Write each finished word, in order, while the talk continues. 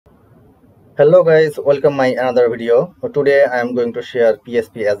Hello guys, welcome my another video. Today I am going to share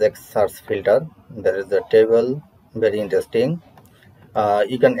PHP Ajax search filter. There is a table, very interesting.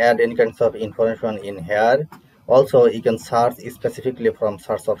 You can add any kinds of information in here. Also, you can search specifically from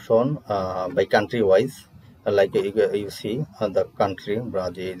search option by country wise. Like you see the country,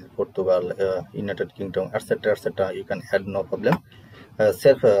 Brazil, Portugal, United Kingdom, etc. etc. You can add no problem.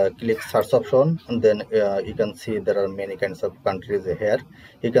 Click search option, and then you can see there are many kinds of countries here.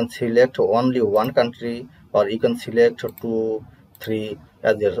 You can select only one country, or you can select 2 3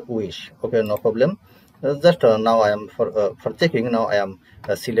 as your wish. Okay, no problem. Just now I am for checking. Now I am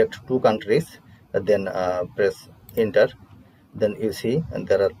select 2 countries, then press enter. Then you see, and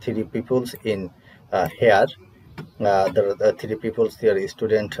there are 3 peoples in here. There are 3 peoples here,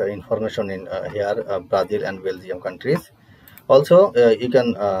 student information in here, Brazil and Belgium countries. Also you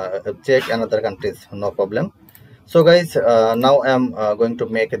can check another countries, no problem. So guys, now I am going to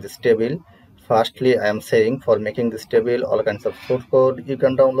make this table. Firstly, I am saying, for making this table, all kinds of source code you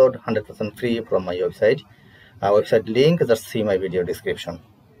can download 100% free from my website. Website link, just see my video description.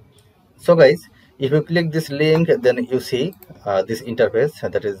 So guys, if you click this link, then you see this interface,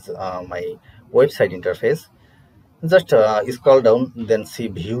 that is my website interface. Just scroll down, then see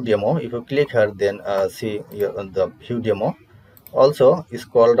view demo. If you click here, then see the view demo. Also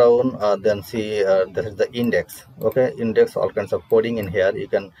scroll down, then see this is the index. Okay, index, all kinds of coding in here. You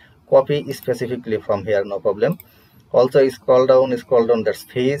can copy specifically from here, no problem. Also scroll down, that's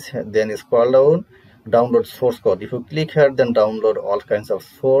page, then scroll down, download source code. If you click here, then download all kinds of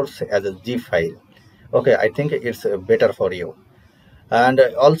source as a zip file. Okay, I think it's better for you. And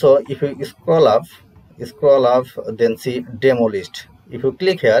also if you scroll up, then see demo list. If you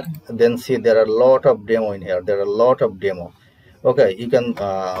click here, then see there are a lot of demo in here. Okay, you can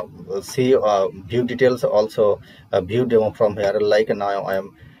see view details, also view demo from here. Like now I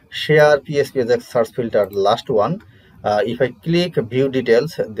am share PHP Ajax search filter, last one. If I click view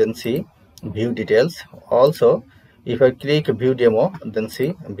details, then see view details. Also if I click view demo, then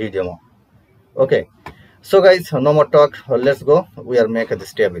see view demo. Okay, so guys, no more talk, let's go. We are making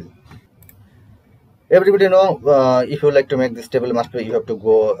this table. Everybody know, if you like to make this table master, you have to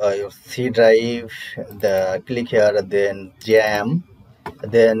go your C drive, click here, then jam,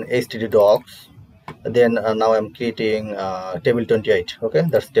 then std docs, then now I'm creating table 28. Okay,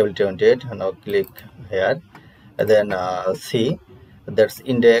 that's table 28. Now click here, and then C, that's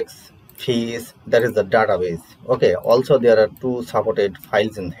index, fees, that is the database. Okay, also there are 2 supported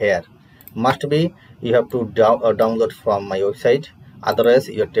files in here. Must be you have to download from my website, otherwise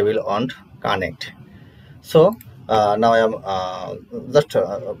your table won't connect. So now I am just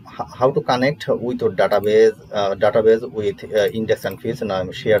how to connect with your database with index and fees. Now I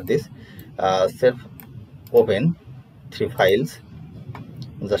am share this. Self open 3 files.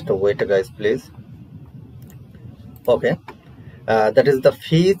 Just wait guys, please. Okay, that is the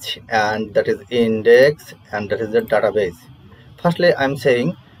fees, and that is index, and that is the database. Firstly, I am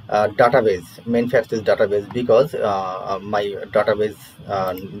saying database, main fact is database, because my database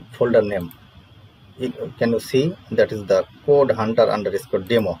folder name, can you see, that is the code hunter underscore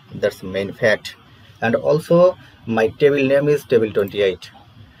demo. That's main fact. And also my table name is table 28.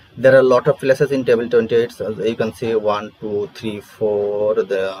 There are a lot of places in table 28. So you can see 1 2 3 4,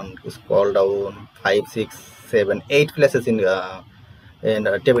 then scroll down 5 6 7 8 places in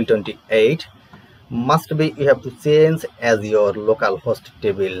table 28. Must be you have to change as your local host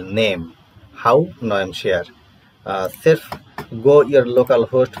table name. How? Now I'm share. Go your local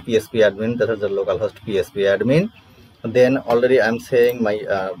host PHP admin, that is the local host PHP admin. Then already I'm saying my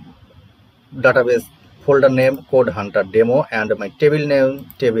database folder name code hunter demo, and my table name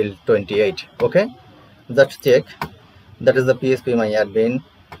table 28. Okay, just check, that is the PHP my admin.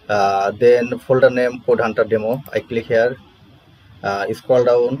 Then folder name code hunter demo. I click here, scroll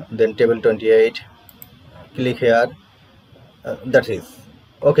down, then table 28, click here, that is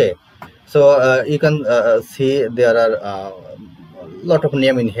okay. So you can see there are lot of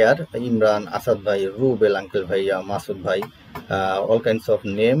name in here: Imran, Asad bhai, Rubel, Uncle bhaiya, Masud bhai, all kinds of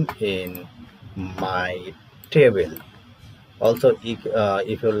name in my table. Also if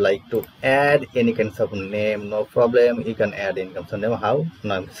you like to add any kinds of name, no problem, you can add any kinds of name. How?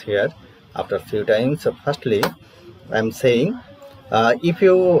 Now I'm here after a few times. So firstly I'm saying, if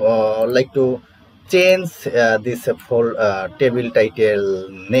you like to change this full table title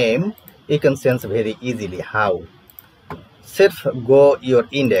name, you can change very easily. How? Go your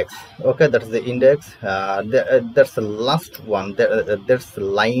index. Okay, that's the index. That's the last one. There's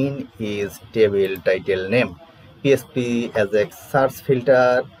line is table title name, PHP Ajax search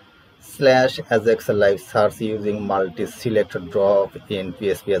filter / Ajax Live Search using Multi Select Drop in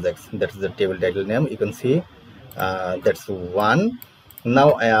PHP Ajax. That is the table title name. You can see that's one.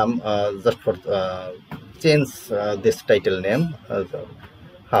 Now I am just for change this title name.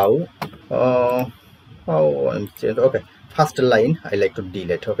 How I'm change. Okay, first line I like to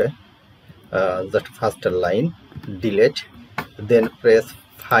delete. Okay, just first line delete, then press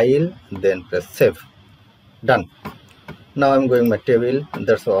file, then press save. Done. Now I'm going my table,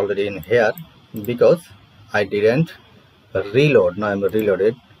 that's already in here because I didn't reload. Now I'm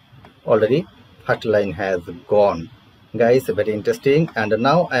reloaded already. First line has gone, guys. Very interesting. And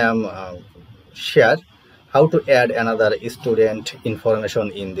now I am share how to add another student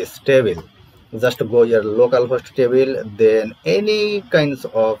information in this table. Just go your localhost table, then any kinds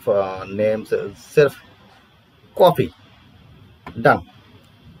of names, self copy. Done.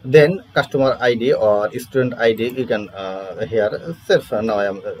 Then customer ID or student ID you can here self. Now I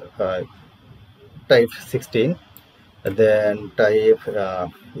am type 16, then type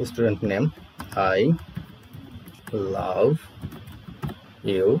student name I love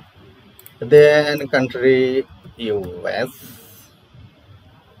you, then country US,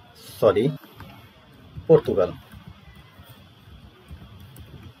 sorry, Portugal.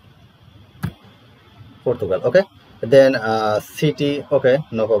 Okay, then city, okay,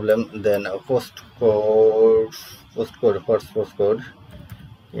 no problem. Then postcode, first postcode,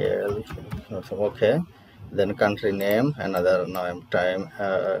 yeah, okay. Then country name, another. Now I'm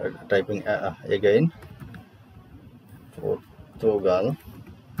typing again, Portugal.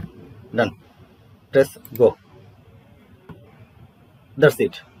 Done. Press go. That's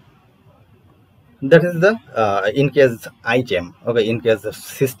it. That is the in case item. Okay, in case the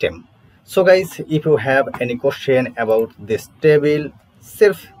system. So guys, if you have any question about this table,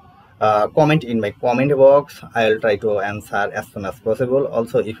 self comment in my comment box. I'll try to answer as soon as possible.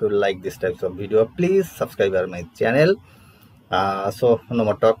 Also, if you like this types of video, please subscribe to my channel. So no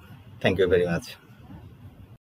more talk. Thank you very much.